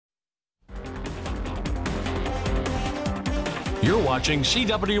You're watching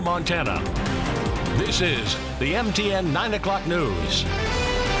CW Montana. This is the MTN 9 o'clock news.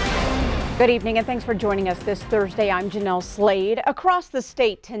 Good evening and thanks for joining us this Thursday. I'm Jeanelle Slade. Across the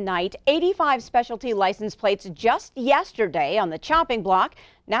state tonight, 85 specialty license plates just yesterday on the chopping block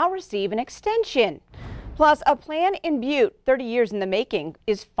now receive an extension. Plus, a plan in Butte, 30 years in the making,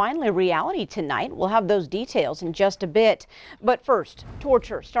 is finally reality tonight. We'll have those details in just a bit. But first,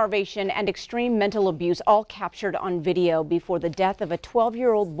 torture, starvation, and extreme mental abuse all captured on video before the death of a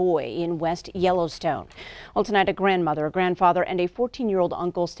 12-year-old boy in West Yellowstone. Well, tonight, a grandmother, a grandfather, and a 14-year-old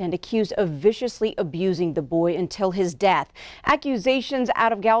uncle stand accused of viciously abusing the boy until his death. Accusations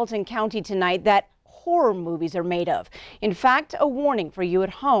out of Gallatin County tonight that horror movies are made of. In fact, a warning for you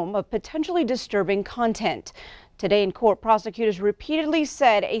at home of potentially disturbing content. Today in court, prosecutors repeatedly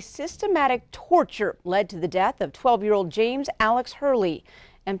said a systematic torture led to the death of 12-year-old James Alex Hurley.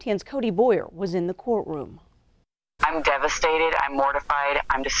 MTN's Cody Boyer was in the courtroom. I'm devastated, I'm mortified,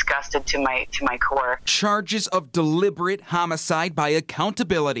 I'm disgusted to my core. Charges of deliberate homicide by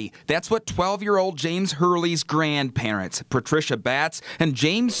accountability. That's what 12-year-old James Hurley's grandparents, Patricia Batts and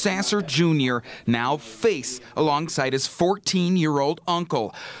James Sasser Jr., now face alongside his 14-year-old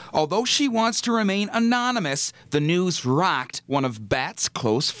uncle. Although she wants to remain anonymous, the news rocked one of Batts'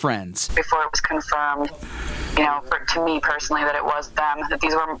 close friends. Before it was confirmed, to me personally, that it was them, that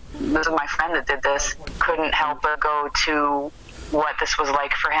this was my friend that did this, couldn't help but go to what this was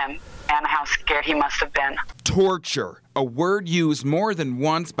like for him and how scared he must have been. Torture, a word used more than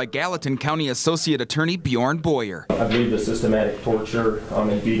once by Gallatin County Associate Attorney Bjorn Boyer. I believe the systematic torture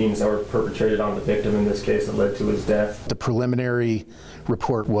and beatings that were perpetrated on the victim in this case that led to his death. The preliminary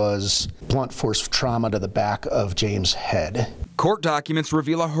report was blunt force trauma to the back of James' head. Court documents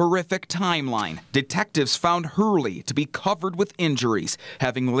reveal a horrific timeline. Detectives found Hurley to be covered with injuries,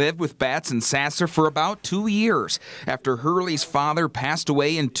 having lived with Batts and Sasser for about 2 years. After Hurley's father passed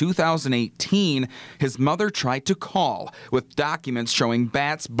away in 2018, his mother tried to call, with documents showing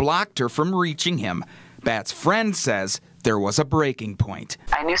Batts blocked her from reaching him. Batts' friend says there was a breaking point.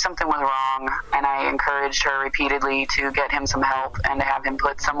 I knew something was wrong, and I encouraged her repeatedly to get him some help and to have him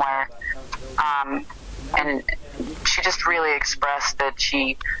put somewhere. And she just really expressed that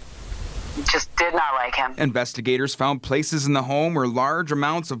she just did not like him. Investigators found places in the home where large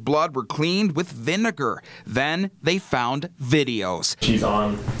amounts of blood were cleaned with vinegar. Then they found videos. She's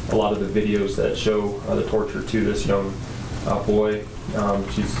on a lot of the videos that show the torture to this young boy.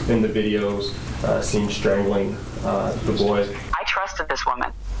 She's in the videos seen strangling the boy. I trusted this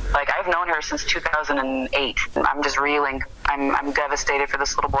woman. I've known her since 2008. I'm just reeling. I'm devastated for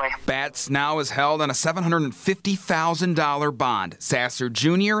this little boy. Batts now is held on a $750,000 bond. Sasser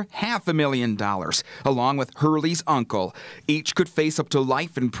Jr., $500,000, along with Hurley's uncle. Each could face up to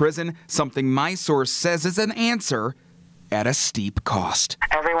life in prison, something my source says is an answer at a steep cost.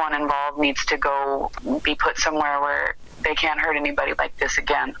 Everyone involved needs to go be put somewhere where they can't hurt anybody like this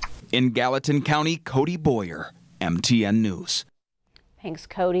again. In Gallatin County, Cody Boyer, MTN News. Thanks,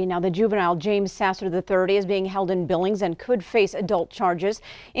 Cody. Now, the juvenile James Sasser III is being held in Billings and could face adult charges.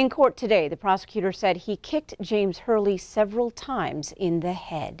 In court today, the prosecutor said he kicked James Hurley several times in the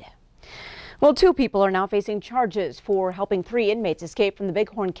head. Well, 2 people are now facing charges for helping 3 inmates escape from the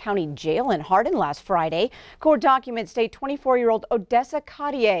Bighorn County Jail in Hardin last Friday. Court documents state 24-year-old Odessa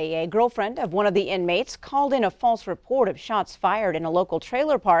Cartier, a girlfriend of one of the inmates, called in a false report of shots fired in a local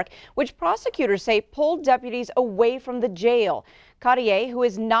trailer park, which prosecutors say pulled deputies away from the jail. Cartier, who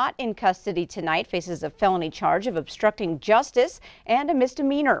is not in custody tonight, faces a felony charge of obstructing justice and a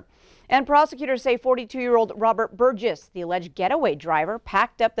misdemeanor. And prosecutors say 42-year-old Robert Burgess, the alleged getaway driver,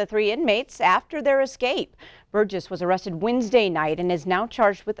 packed up the 3 inmates after their escape. Burgess was arrested Wednesday night and is now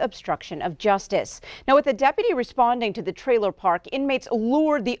charged with obstruction of justice. Now, with the deputy responding to the trailer park, inmates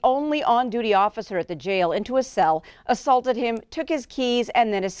lured the only on-duty officer at the jail into a cell, assaulted him, took his keys,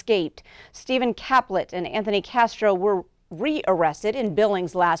 and then escaped. Stephen Caplet and Anthony Castro were re-arrested in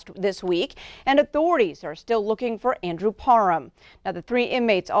Billings this week, and authorities are still looking for Andrew Parham. Now, the 3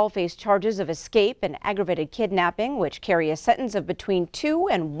 inmates all face charges of escape and aggravated kidnapping, which carry a sentence of between 2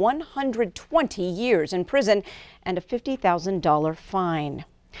 and 120 years in prison and a $50,000 fine.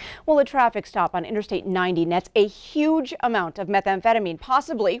 Well, a traffic stop on Interstate 90 nets a huge amount of methamphetamine,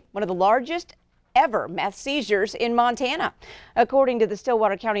 possibly one of the largest ever meth seizures in Montana. According to the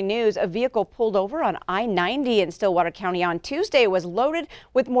Stillwater County News, a vehicle pulled over on I-90 in Stillwater County on Tuesday was loaded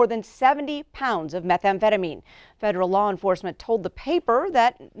with more than 70 pounds of methamphetamine. Federal law enforcement told the paper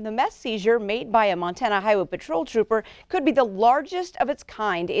that the meth seizure made by a Montana Highway Patrol trooper could be the largest of its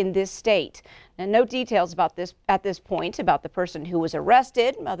kind in this state. And no details about this at this point about the person who was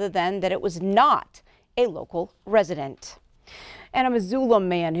arrested, other than that it was not a local resident. And a Missoula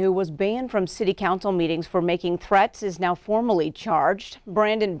man who was banned from city council meetings for making threats is now formally charged.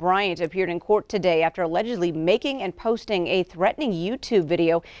 Brandon Bryant appeared in court today after allegedly making and posting a threatening YouTube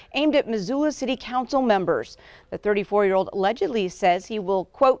video aimed at Missoula city council members. The 34-year-old allegedly says he will,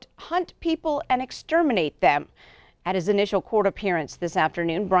 quote, hunt people and exterminate them. At his initial court appearance this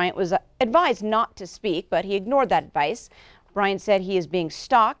afternoon, Bryant was advised not to speak, but he ignored that advice. Bryant said he is being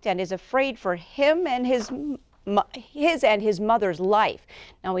stalked and is afraid for him and his mother's life.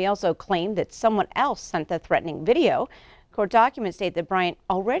 Now, he also claimed that someone else sent the threatening video. Court documents state that Bryant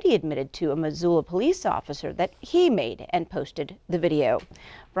already admitted to a Missoula police officer that he made and posted the video.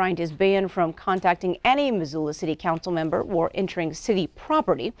 Bryant is banned from contacting any Missoula City Council member or entering city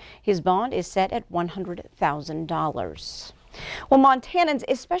property. His bond is set at $100,000. Well, Montanans,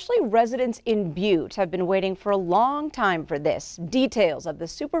 especially residents in Butte, have been waiting for a long time for this. Details of the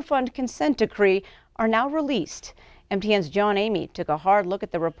Superfund consent decree are now released. MTN's John Amy took a hard look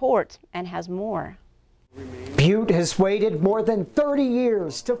at the report and has more. Butte has waited more than 30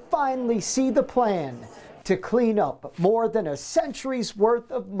 years to finally see the plan to clean up more than a century's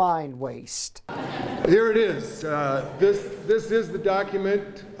worth of mine waste. Here it is. This is the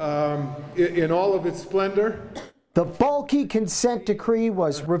document in all of its splendor. The bulky consent decree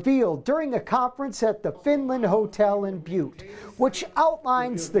was revealed during a conference at the Finland Hotel in Butte, which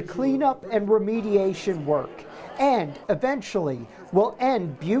outlines the cleanup and remediation work and eventually will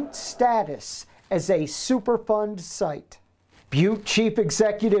end Butte's status as a Superfund site. Butte Chief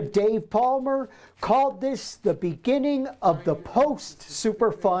Executive Dave Palmer called this the beginning of the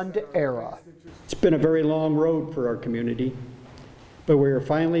post-Superfund era. It's been a very long road for our community, but we are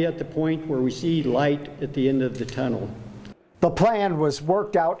finally at the point where we see light at the end of the tunnel. The plan was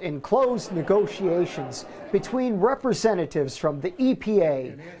worked out in closed negotiations between representatives from the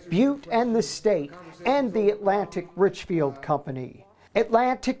EPA, Butte and the state, and the Atlantic Richfield Company.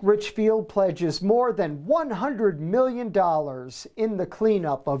 Atlantic Richfield pledges more than $100 million in the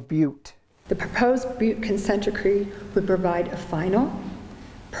cleanup of Butte. The proposed Butte consent decree would provide a final,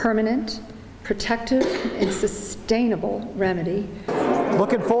 permanent, protective, and sustainable remedy.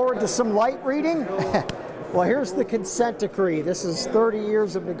 Looking forward to some light reading? Well, here's the consent decree. This is 30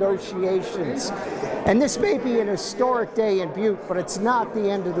 years of negotiations. And this may be an historic day in Butte, but it's not the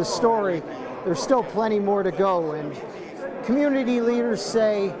end of the story. There's still plenty more to go. And community leaders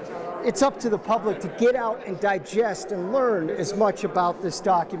say it's up to the public to get out and digest and learn as much about this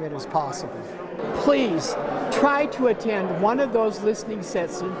document as possible. Please try to attend one of those listening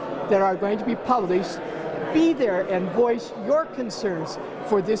sessions that are going to be published. Be there and voice your concerns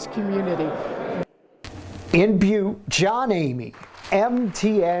for this community. In Butte, John Amy,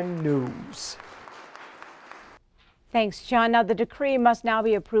 MTN News. Thanks, John. Now, the decree must now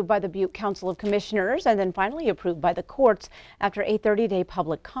be approved by the Butte Council of Commissioners and then finally approved by the courts after a 30-day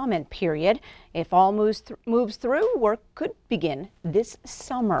public comment period. If all moves through, work could begin this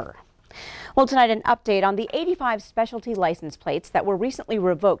summer. Well, tonight an update on the 85 specialty license plates that were recently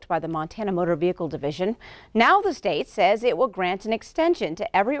revoked by the Montana Motor Vehicle Division. Now the state says it will grant an extension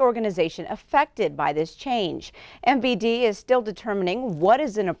to every organization affected by this change. MVD is still determining what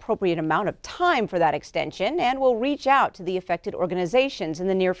is an appropriate amount of time for that extension and will reach out to the affected organizations in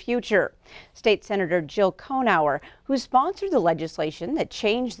the near future. State Senator Jill Konauer, who sponsored the legislation that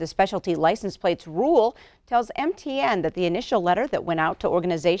changed the specialty license plates rule, tells MTN that the initial letter that went out to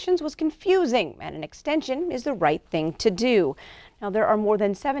organizations was confusing and an extension is the right thing to do. Now, there are more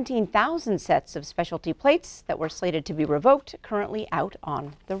than 17,000 sets of specialty plates that were slated to be revoked currently out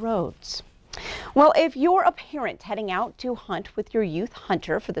on the roads. Well, if you're a parent heading out to hunt with your youth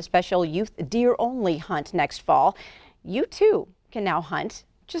hunter for the special youth deer-only hunt next fall, you too can now hunt,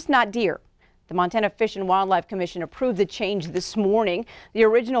 just not deer. The Montana Fish and Wildlife Commission approved the change this morning. The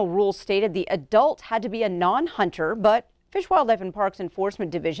original rule stated the adult had to be a non-hunter, but Fish, Wildlife and Parks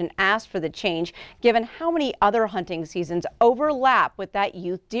Enforcement Division asked for the change given how many other hunting seasons overlap with that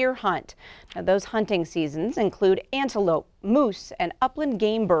youth deer hunt. Now, those hunting seasons include antelope, moose, and upland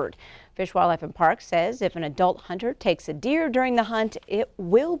game bird. Fish, Wildlife and Parks says if an adult hunter takes a deer during the hunt, it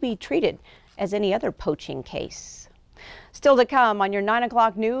will be treated as any other poaching case. Still to come on your 9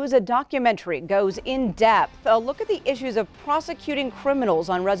 o'clock news, a documentary goes in depth. A look at the issues of prosecuting criminals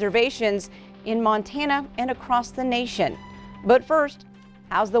on reservations in Montana and across the nation. But first,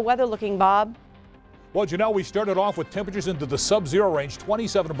 how's the weather looking, Bob? Well, Jeanelle, we started off with temperatures into the sub-zero range,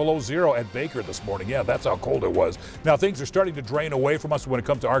 27 below zero at Baker this morning. Yeah, that's how cold it was. Now things are starting to drain away from us when it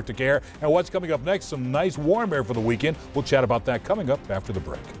comes to Arctic air. And what's coming up next? Some nice warm air for the weekend. We'll chat about that coming up after the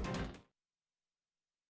break.